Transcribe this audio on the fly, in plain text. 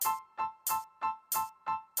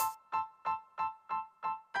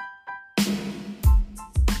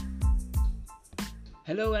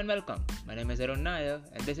Hello and welcome. My name is Arun Nair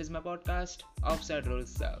and this is my podcast Offside Rules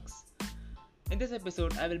Sucks. In this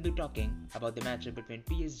episode, I will be talking about the matchup between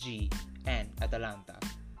PSG and Atalanta,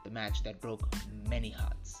 the match that broke many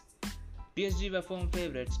hearts. PSG were firm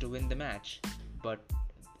favourites to win the match, but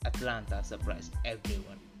Atalanta surprised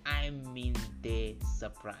everyone. I mean, they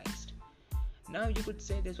surprised. Now, you could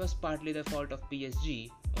say this was partly the fault of PSG,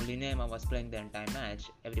 only Neymar was playing the entire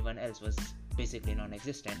match, everyone else was basically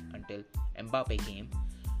non-existent until Mbappe came.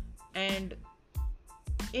 And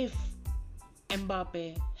if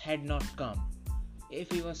Mbappe had not come,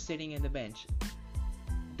 if he was sitting in the bench,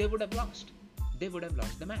 they would have lost. They would have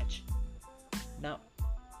lost the match. Now,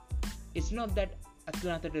 it's not that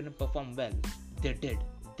Atalanta didn't perform well. They did.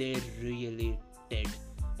 They really did.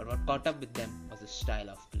 But what caught up with them was the style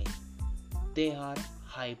of play. They are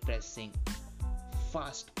high pressing,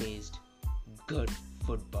 fast paced, good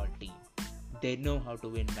football team. They know how to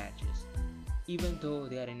win matches. Even though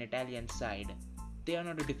they are an Italian side, they are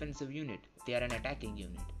not a defensive unit. They are an attacking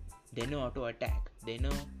unit. They know how to attack. They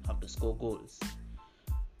know how to score goals.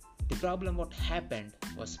 The problem what happened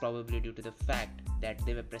was probably due to the fact that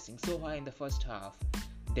they were pressing so high in the first half,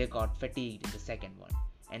 they got fatigued in the second one.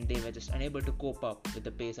 And they were just unable to cope up with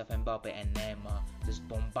the pace of Mbappe and Neymar just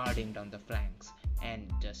bombarding down the flanks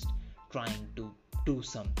and just trying to do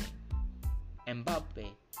something. Mbappe,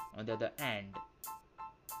 on the other hand,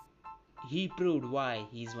 he proved why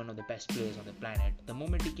he's one of the best players on the planet. The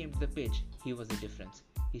moment he came to the pitch, he was the difference.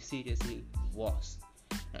 He seriously was.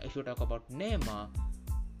 Now, if you talk about Neymar,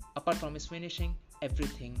 apart from his finishing,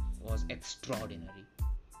 everything was extraordinary.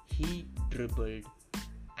 He dribbled,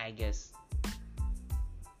 I guess,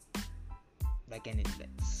 like anything.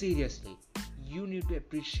 Seriously, you need to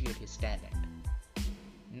appreciate his talent.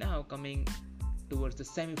 Now coming towards the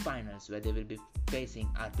semi-finals where they will be facing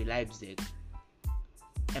RB Leipzig,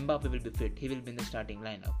 Mbappe will be fit. He will be in the starting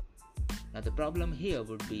lineup. Now the problem here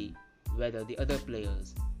would be whether the other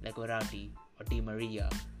players like Verratti or Di Maria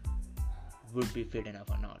would be fit enough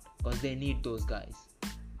or not, because they need those guys.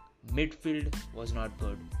 Midfield was not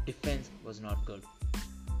good. Defense was not good.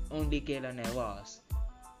 Only Keylor Navas,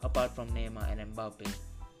 apart from Neymar and Mbappe,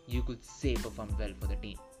 you could say performed well for the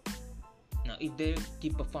team. Now, if they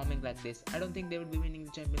keep performing like this, I don't think they will be winning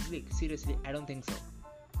the Champions League. Seriously, I don't think so.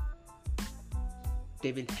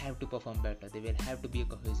 They will have to perform better. They will have to be a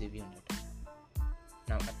cohesive unit.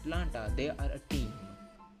 Now, Atalanta, they are a team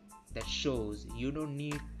that shows you don't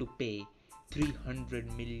need to pay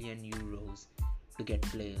 300 million euros to get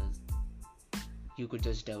players. You could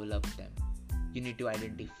just develop them. You need to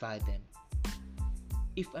identify them.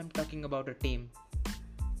 If I'm talking about a team,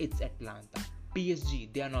 it's Atalanta.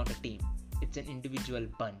 PSG, they are not a team. It's an individual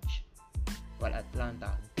bunch. While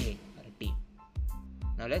Atalanta, they are a team.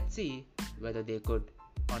 Now let's see whether they could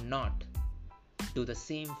or not do the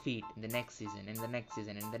same feat in the next season, in the next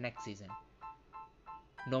season, in the next season.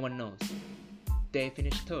 No one knows. They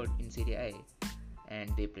finished third in Serie A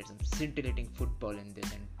and they played some scintillating football in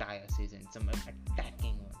this entire season, some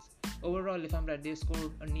attacking ones. Overall, if I'm right, they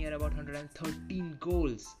scored near about 113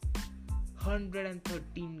 goals.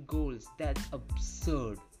 113 goals, that's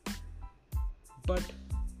absurd. But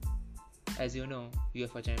as you know,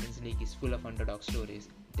 UEFA Champions League is full of underdog stories.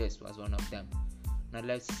 This was one of them. Now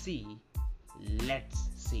let's see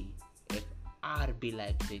if RB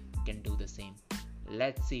Leipzig can do the same.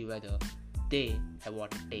 Let's see whether they have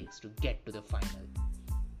what it takes to get to the final.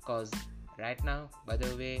 Cause right now, by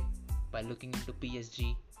the way, by looking into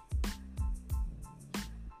PSG,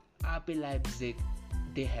 RB Leipzig,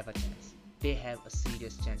 they have a chance. They have a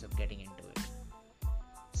serious chance of getting into it.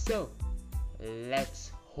 So,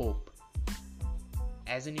 let's hope.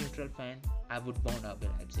 As a neutral fan, I would want RB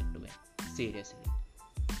Leipzig to win. Seriously.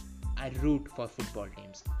 I root for football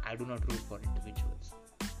teams. I do not root for individuals.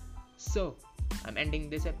 So, I'm ending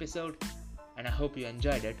this episode and I hope you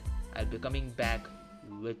enjoyed it. I'll be coming back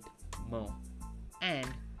with more. And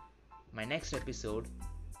my next episode,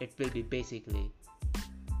 it will be basically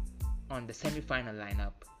on the semi-final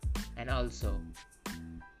lineup and also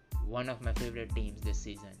one of my favorite teams this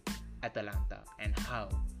season, Atalanta, and how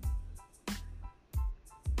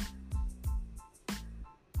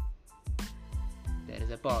there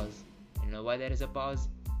is a pause. You know why there is a pause?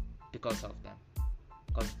 Because of them.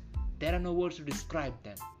 Because there are no words to describe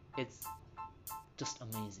them. It's just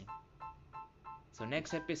amazing. So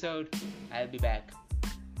next episode, I'll be back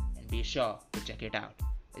and be sure to check it out.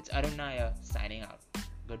 It's Arun Nair signing out.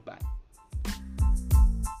 Goodbye.